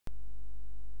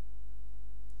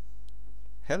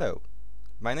Hello,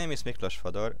 my name is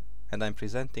Fodor and I'm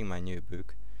presenting my new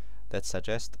book that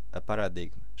suggests a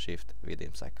paradigm shift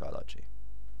within psychology.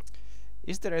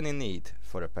 Is there any need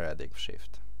for a paradigm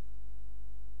shift?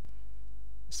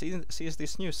 Since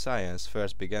this new science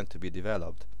first began to be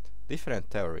developed, different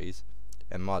theories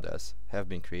and models have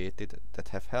been created that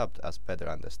have helped us better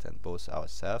understand both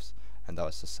ourselves and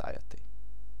our society.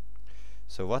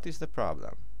 So what is the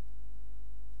problem?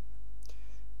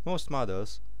 Most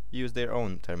models use their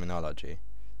own terminology,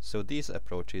 so these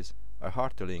approaches are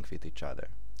hard to link with each other.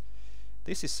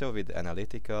 This is so with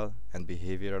analytical and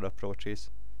behavioral approaches,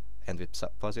 and with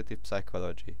positive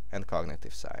psychology and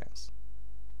cognitive science.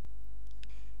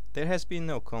 There has been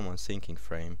no common thinking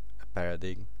frame, a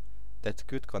paradigm, that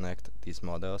could connect these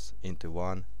models into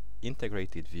one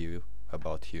integrated view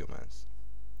about humans.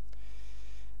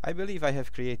 I believe I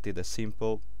have created a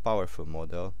simple, powerful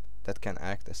model that can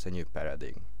act as a new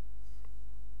paradigm.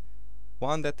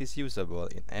 One that is usable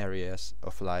in areas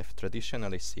of life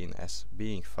traditionally seen as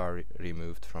being far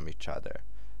removed from each other,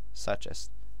 such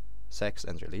as sex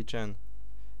and religion,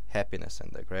 happiness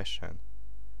and aggression,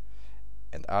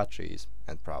 and altruism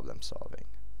and problem solving.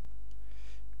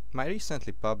 My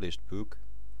recently published book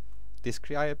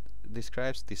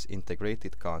describes this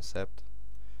integrated concept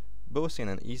both in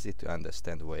an easy to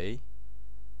understand way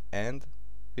and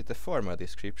with a formal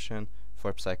description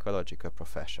for psychological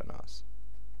professionals.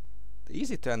 The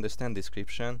easy to understand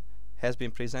description has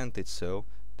been presented so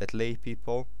that lay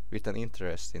people with an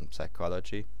interest in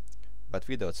psychology but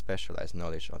without specialized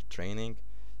knowledge or training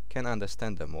can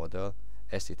understand the model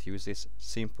as it uses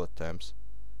simple terms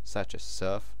such as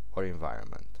self or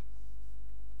environment.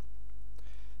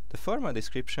 The formal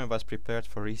description was prepared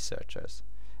for researchers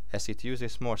as it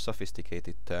uses more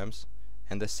sophisticated terms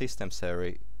and a system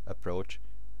theory approach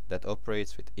that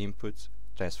operates with inputs,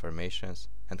 transformations,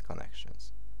 and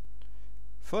connections.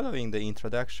 Following the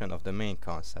introduction of the main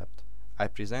concept, I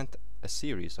present a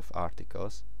series of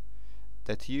articles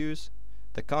that use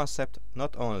the concept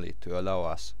not only to allow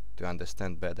us to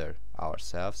understand better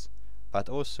ourselves, but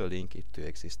also link it to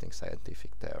existing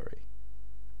scientific theory.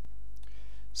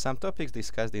 Some topics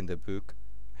discussed in the book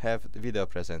have video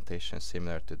presentations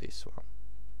similar to this one.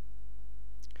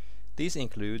 These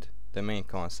include the main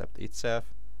concept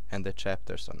itself and the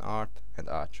chapters on art and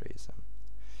altruism.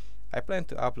 I plan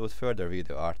to upload further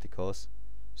video articles,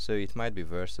 so it might be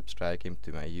worth subscribing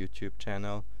to my YouTube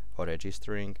channel or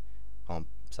registering on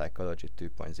Psychology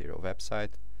 2.0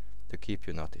 website to keep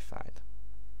you notified.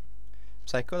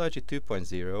 Psychology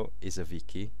 2.0 is a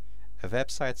wiki, a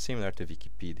website similar to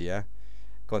Wikipedia,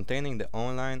 containing the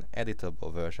online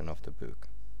editable version of the book.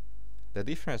 The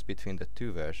difference between the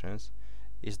two versions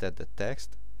is that the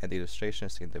text and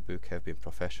illustrations in the book have been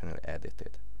professionally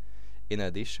edited. In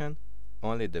addition,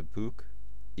 only the book,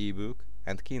 ebook,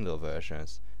 and Kindle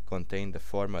versions contain the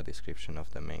formal description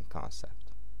of the main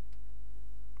concept.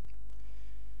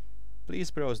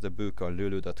 Please browse the book on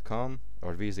lulu.com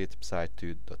or visit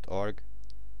psy2.org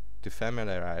to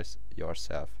familiarize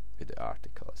yourself with the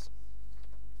articles.